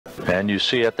And you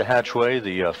see at the hatchway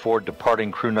the 4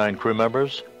 departing Crew-9 crew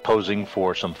members posing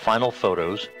for some final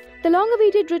photos. The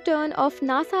long-awaited return of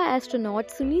NASA astronaut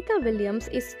Sunita Williams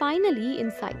is finally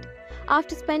in sight.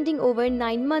 After spending over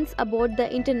 9 months aboard the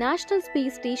International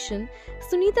Space Station,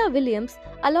 Sunita Williams,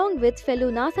 along with fellow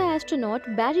NASA astronaut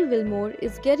Barry Wilmore,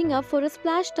 is gearing up for a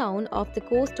splashdown off the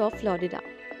coast of Florida.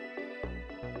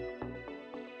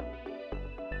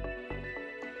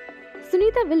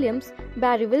 Sunita Williams,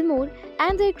 Barry Wilmore,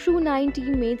 and their Crew-9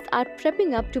 teammates are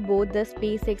prepping up to board the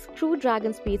SpaceX Crew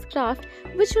Dragon spacecraft,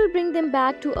 which will bring them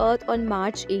back to Earth on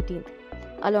March 18th.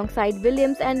 Alongside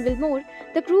Williams and Wilmore,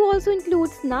 the crew also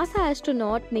includes NASA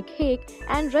astronaut Nick Hague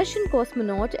and Russian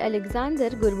cosmonaut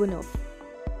Aleksandr Gorbunov.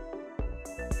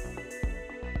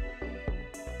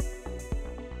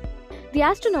 The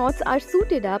astronauts are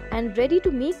suited up and ready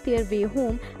to make their way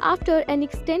home after an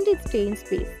extended stay in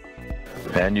space.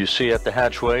 And you see at the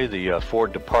hatchway the 4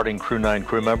 departing Crew-9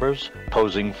 crew members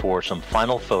posing for some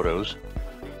final photos.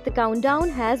 The countdown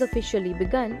has officially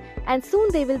begun, and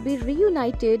soon they will be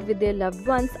reunited with their loved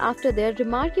ones after their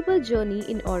remarkable journey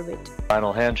in orbit.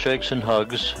 Final handshakes and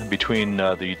hugs between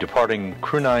the departing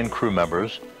Crew-9 crew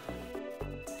members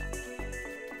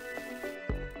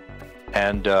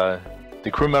and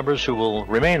the crew members who will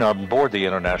remain on board the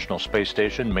International Space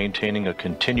Station, maintaining a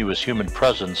continuous human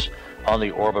presence on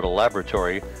the orbital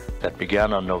laboratory that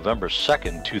began on November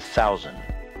 2nd, 2000.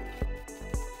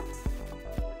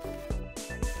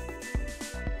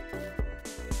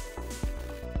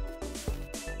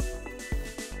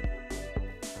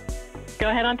 Go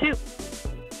ahead on 2.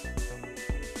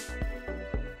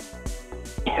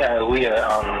 We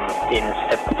are in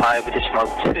step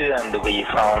 5.2, and we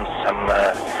found some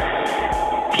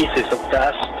pieces of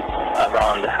dust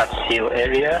around the hatch seal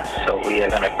area, so we are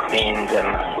going to clean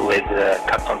them with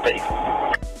cotton tape.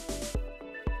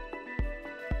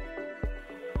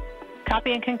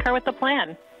 Copy and concur with the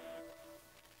plan.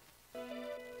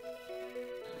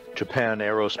 Japan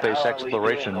Aerospace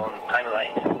Exploration.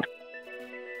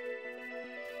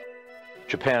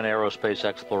 Japan Aerospace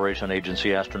Exploration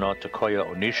Agency astronaut Takuya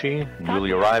Onishi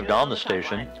newly arrived on the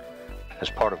station as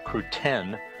part of Crew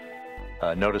 10,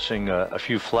 noticing a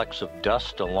few flecks of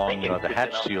dust along the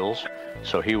hatch seals,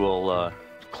 so he will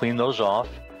clean those off.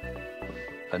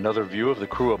 Another view of the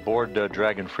crew aboard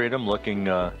Dragon Freedom looking...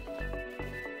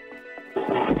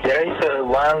 There is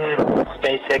one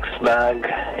SpaceX bag.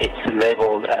 It's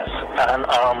labeled as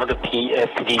unarmed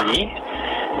PFD.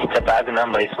 Its bag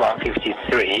number is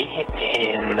 153,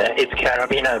 and its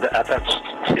carabiner is attached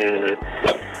to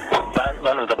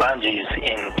one of the bungees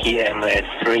in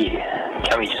PMS3.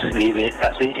 Can we just leave it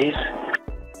as it is?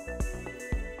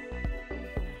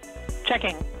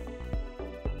 Checking.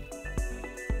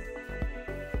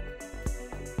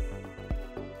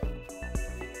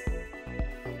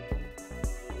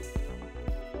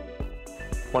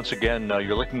 Once again,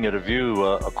 you're looking at a view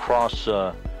across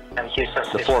the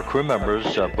 4 crew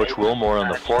members, Butch Wilmore in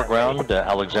the foreground,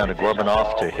 Aleksandr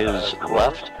Gorbunov to his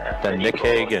left, then Nick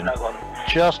Hague, and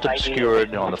just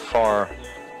obscured on the far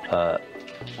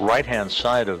right-hand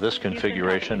side of this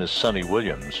configuration is Sunita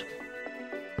Williams.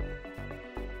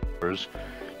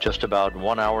 Just about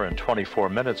 1 hour and 24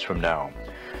 minutes from now.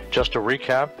 Just to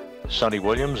recap, Sunita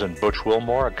Williams and Butch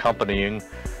Wilmore accompanying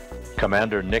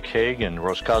Commander Nick Hague and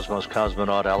Roscosmos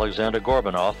cosmonaut Aleksandr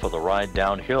Gorbunov for the ride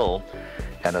downhill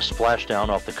and a splashdown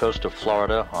off the coast of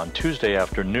Florida on Tuesday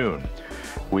afternoon.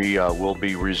 We will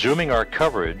be resuming our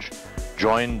coverage,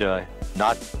 joined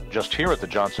not just here at the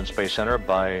Johnson Space Center,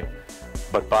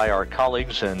 but by our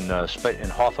colleagues in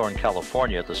Hawthorne,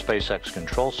 California at the SpaceX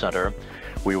Control Center.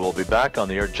 We will be back on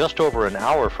the air just over an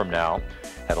hour from now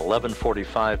at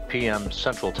 11:45 p.m.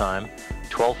 Central Time,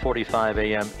 12:45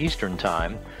 a.m. Eastern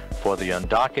Time, for the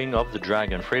undocking of the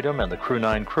Dragon Freedom and the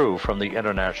Crew-9 crew from the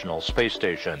International Space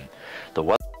Station.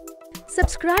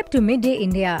 Subscribe to Midday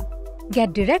India.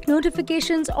 Get direct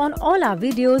notifications on all our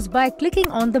videos by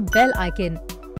clicking on the bell icon.